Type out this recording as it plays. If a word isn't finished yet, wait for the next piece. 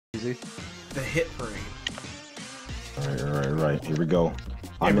easy. The hit parade. All right. Here we go.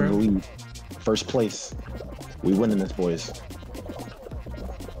 I'm in the lead. First place. We winning this, boys.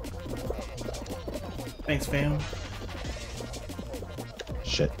 Thanks, fam.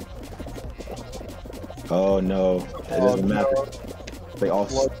 Shit. Oh no. It doesn't matter. They all.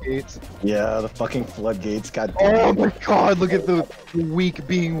 Floodgates. Yeah, the fucking floodgates. God Oh damn. my god, look at the weak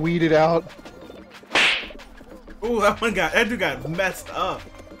being weeded out. Ooh, that dude got messed up.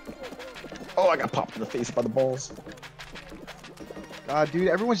 Oh, I got popped in the face by the balls. God, dude,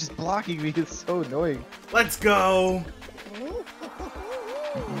 everyone's just blocking me. It's so annoying. Let's go.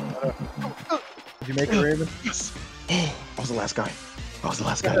 Did you make it, Raymond? Yes. Oh, I was the last guy.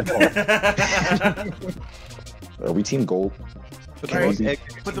 Are we team gold? Okay, Alright, those egg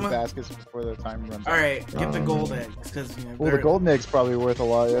put them baskets before the time runs out. Alright, get the gold eggs, because Well, the golden egg's probably worth a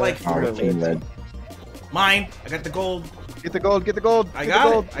lot. Yeah. Like, Alright, team red. mine. I got the gold. Get the gold. Get the gold. I get got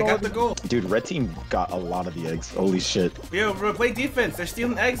the gold, it. I got the gold. Dude, red team got a lot of the eggs. Holy shit. Yo, bro, play defense. They're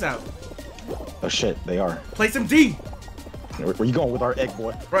stealing eggs out. Oh shit, they are. Play some D. Where you going with our egg,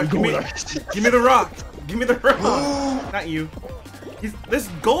 boy? Bro, give me the rock. Give me the rock. Not you. This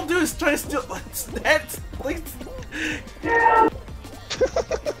gold dude is trying to steal. That's like.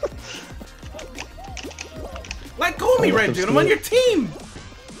 Let go of me, red dude. I'm on your team.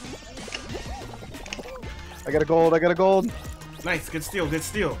 I got a gold. I got a gold. Nice, good steal, good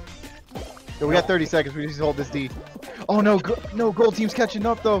steal. Yo, we got 30 seconds. We just hold this D. Oh no, no, gold team's catching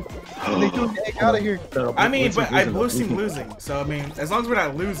up though. They threw the egg out of here. I mean, but blue team losing. So I mean, as long as we're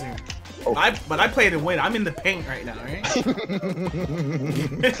not losing. Oh. But I play to win. I'm in the paint right now, right? He's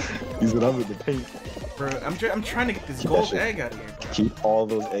in the paint. Bro, I'm trying to get this gold egg out of here, bro. Keep all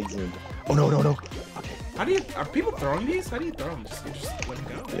those eggs in. Oh no. Okay. How do you? Are people throwing these? How do you throw them? Just let them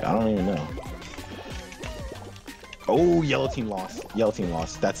go. Yeah, I don't even know. Oh, yellow team lost.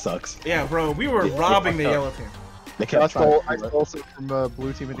 That sucks. Yeah, bro, we were robbing the yellow team. They kept I stole some from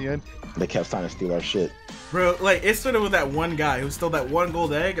blue team at the end. They kept trying to steal our shit. Bro, like, it started with that one guy who stole that one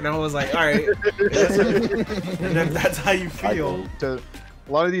gold egg, and I was like, alright. that's how you feel. A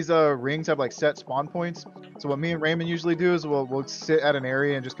lot of these rings have like set spawn points. So what me and Raymond usually do is we'll sit at an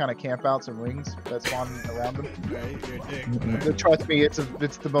area and just kind of camp out some rings that spawn around them. Right, you're a dick. But trust me, it's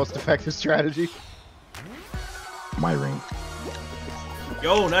the most effective strategy. My ring.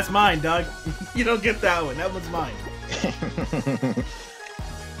 Yo, that's mine, dog. You don't get that one. That one's mine.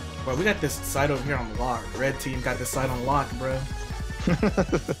 Bro, we got this side over here on lock. Red team got this side on lock, bro.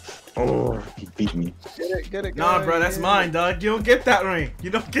 Oh, he beat me. Get it, Nah, bro, that's mine, dog. You don't get that ring. You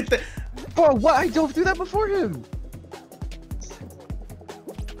don't get that. Bro, what? I dove through that before him.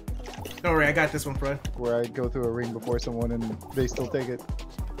 Don't worry, I got this one, bro. Where I go through a ring before someone and they still take it.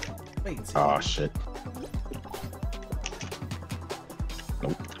 Wait. Oh shit.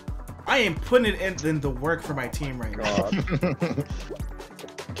 Nope. I am putting it in the work for my team right now.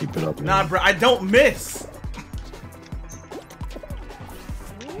 Keep it up. Nah, bro, I don't miss.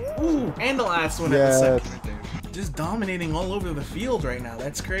 Ooh, and the last one at the second right there. Just dominating all over the field right now.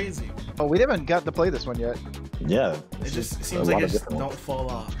 That's crazy. Oh, we haven't got to play this one yet. Yeah. It just seems like it just don't fall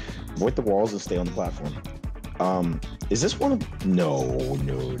off. Avoid the walls and stay on the platform. Is this one of... No.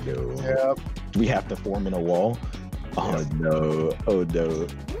 Yeah. Do we have to form in a wall? Oh no. Oh no.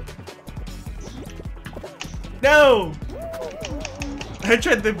 No! I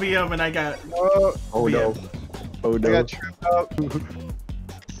tried to beat him and I got... Oh no. Oh I no. got tripped up.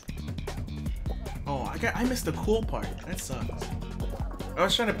 Oh, I missed the cool part. That sucks. I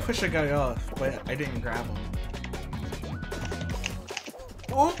was trying to push a guy off, but I didn't grab him.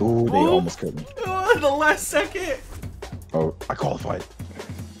 Ooh, they almost killed me. Oh, the last second! Oh, I qualified.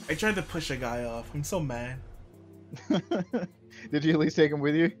 I tried to push a guy off. I'm so mad. Did you at least take him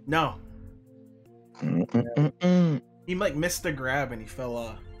with you? No. He like missed the grab and he fell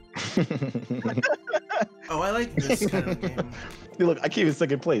off. Oh, I like this kind of game. Hey, look, I came in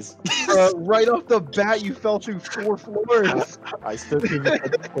second place. Right off the bat, you fell through 4 floors. I still came in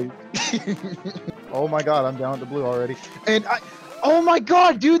second place. Oh my god, I'm down at the blue already. And oh my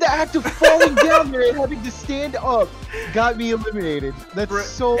god, dude, the act of falling down there and having to stand up got me eliminated. That's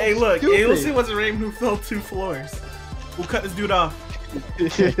so Hey, look, stupid. it was a Raymond who fell 2 floors. We'll cut this dude off.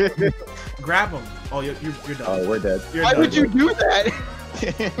 Grab him. Oh, you're done. Oh, we're dead. Why would you do that?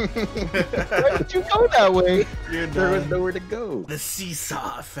 Why would you go that way? You're done. There was nowhere to go. The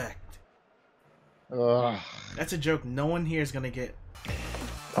seesaw effect. Ugh. That's a joke no one here is gonna get.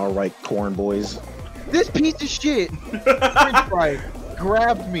 All right, corn boys. This piece of shit, French fry,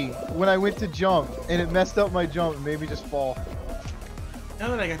 grabbed me when I went to jump, and it messed up my jump and made me just fall. Now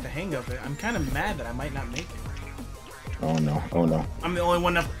that I got the hang of it, I'm kind of mad that I might not make it. Oh no, oh no. I'm the only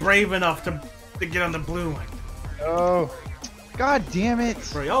one that's brave enough to get on the blue one. Oh. God damn it.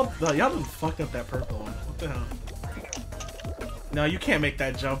 Bro, y'all done fucked up that purple one. What the hell? No, you can't make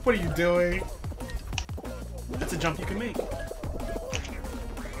that jump. What are you doing? That's a jump you can make.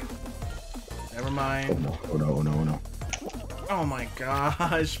 Never mind. Oh no, oh no, oh no, oh no. Oh my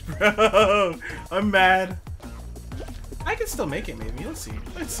gosh, bro. I'm mad. I can still make it, maybe. Let's see.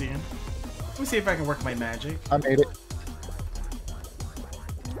 Let's see. Let me see if I can work my magic. I made it.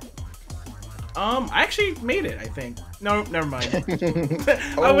 I actually made it, I think. No, never mind.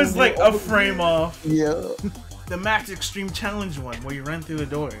 I was like a frame off. Yeah. The Max Extreme Challenge one, where you run through the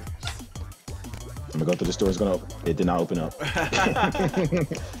door. I'm gonna go through this door. It did not open up.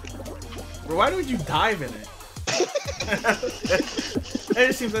 Bro, why would you dive in it? It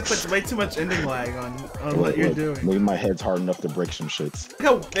just seems that puts way too much ending lag on what you're doing. Maybe my head's hard enough to break some shits.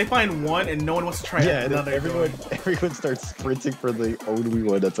 Yo, they find one and no one wants to try another. Everyone starts sprinting for the only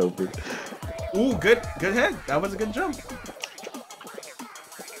one that's open. Ooh, good head. That was a good jump.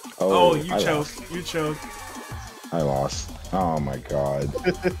 Oh, you choked. You choked. I lost. Oh my god.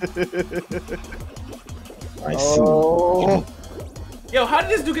 I Oh. Yo, how did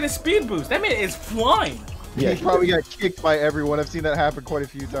this dude get a speed boost? That man is flying. Yeah, He probably got kicked by everyone. I've seen that happen quite a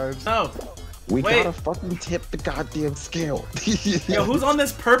few times. Oh. we Wait. gotta fucking tip the goddamn scale. Yo, who's on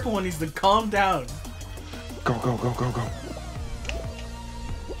this purple one needs to calm down. Go, go, go, go, go.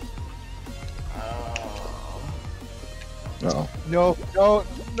 Uh-oh. No, no,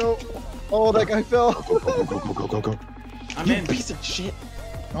 no. Oh, that guy fell. Go, go, go, go, go, go, go. I'm You in. piece of shit.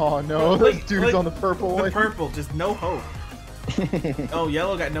 Oh no, Like- this dude's like on the purple The one. purple, just no hope. Oh,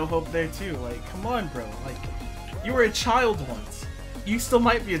 yellow got no hope there too. Like, come on, bro. Like, you were a child once. You still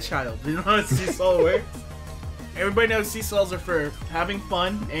might be a child. You know how seesaw works? Everybody knows seesaws are for having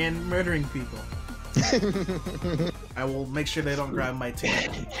fun and murdering people. I will make sure they don't grab my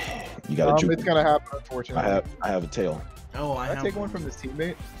tail. You gotta juke. It's gonna happen, unfortunately. I have a tail. Oh, I Did I have. take one from this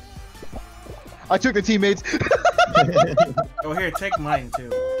teammate? I took the teammates. Oh, here, take mine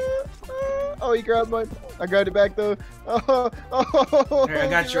too. Oh, he grabbed mine. I grabbed it back though. Oh, Here, I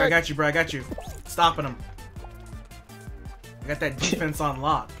got you. I got you, bro. I got you. Stopping him. I got that defense on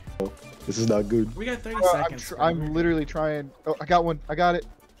lock. This is not good. We got 30 Bro, seconds. I'm literally trying. Oh, I got one. I got it.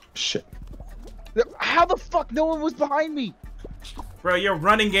 Shit. How the fuck no one was behind me? Bro, your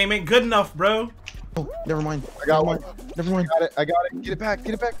running game ain't good enough, bro. Oh, never mind. I got one. Never mind. I got it. I got it. Get it back.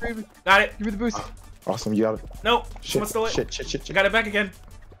 Get it back, Raven. Got it. Give me the boost. Awesome, you got it. Nope. Shit, Someone stole it. shit, shit, shit, I shit. got it back again.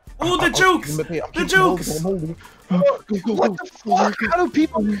 Ooh, the jukes! The jukes! What the fuck? How do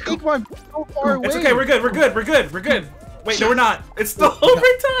people take my so far away? It's okay, we're good, we're good, we're good, we're good. Wait, no, we're not. It's still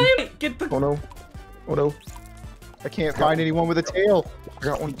overtime! Get the. Oh no. Oh no. I can't find anyone with a tail. I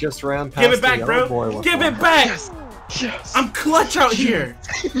got one. Just ran past Give it back, the bro! yellow boy with Give one. it back! Yes. I'm clutch out here!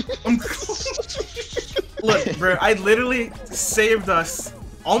 I'm Look, bro, I literally saved us.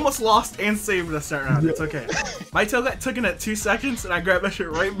 Almost lost and saved us that round. It's okay. My tail got taken at 2 seconds, and I grabbed that shit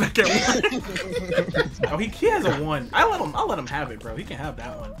right back at 1. Oh, he has a 1. I'll let him have it, bro. He can have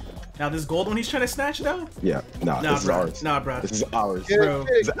that one. Now this gold one he's trying to snatch though? Yeah. Nah, Nah, this bro. is ours. Nah, bro. This is ours. Get Bro, it,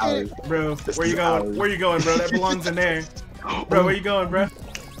 get it, This is get ours. it. Bro, This where you is going? ours. Where you going, bro? That belongs in there. Bro, where you going, bro?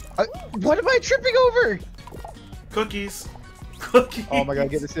 What am I tripping over? Cookies. Cookies. Oh my god,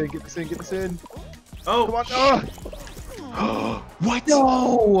 get this in, get this in, get this in. Oh, Come on. What?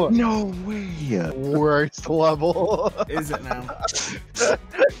 No! No way. Worst level. is it now?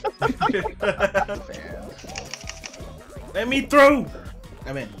 Let me through.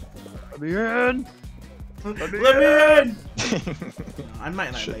 I'm in. Let me in. Let me in. I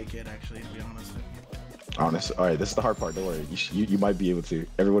might not Shit. make it actually, to be honest with you. Honest. All right, this is the hard part. Don't worry. You might be able to.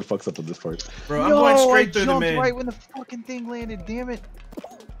 Everyone fucks up on this part. Bro, I'm going straight I through the jumped mid. right when the fucking thing landed. Damn it!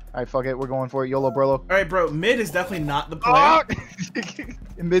 All right, fuck it. We're going for it. YOLO, Brolo. All right, bro. Mid is definitely not the play. Ah!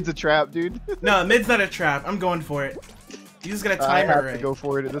 Mid's a trap, dude. No, mid's not a trap. I'm going for it. You just gotta I time it have right. to go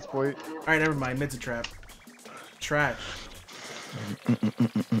for it at this point. All right, never mind. Mid's a trap. Trash.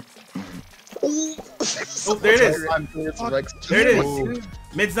 Oh, there it is. There it is.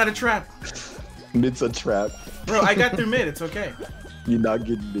 Mid's not a trap. Mid's a trap. Bro, I got through mid. It's okay. You're not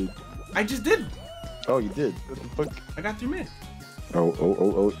getting mid. I just did. Oh, you did. What the fuck? I got through mid.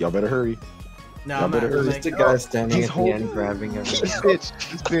 Oh. Y'all better hurry. No, Y'all I'm not. better I'm hurry. Just a like, guy standing he's at the holding- end grabbing This everything.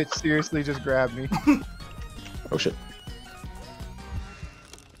 bitch seriously just grabbed me. Oh shit.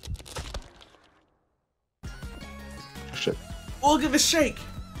 Shit. look at the shake.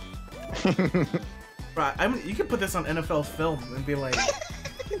 Bro, you can put this on NFL film and be like.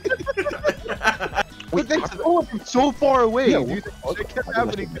 But they stole it from so far away, Yeah, dude. That kept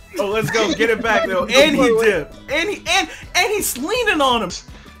happening. Oh, let's go get it back though. And he dipped. And he's leaning on him.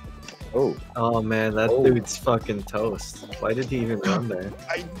 Oh, Oh man, that Oh. dude's fucking toast. Why did he even run there?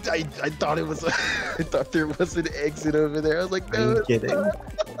 I thought it was. I thought there was an exit over there. I was like, Are no. you kidding?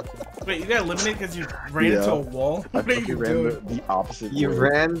 Wait, you got eliminated because you ran Yeah. into a wall? I What are fucking you ran doing? the opposite You way.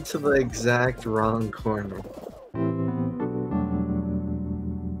 ran to the exact wrong corner.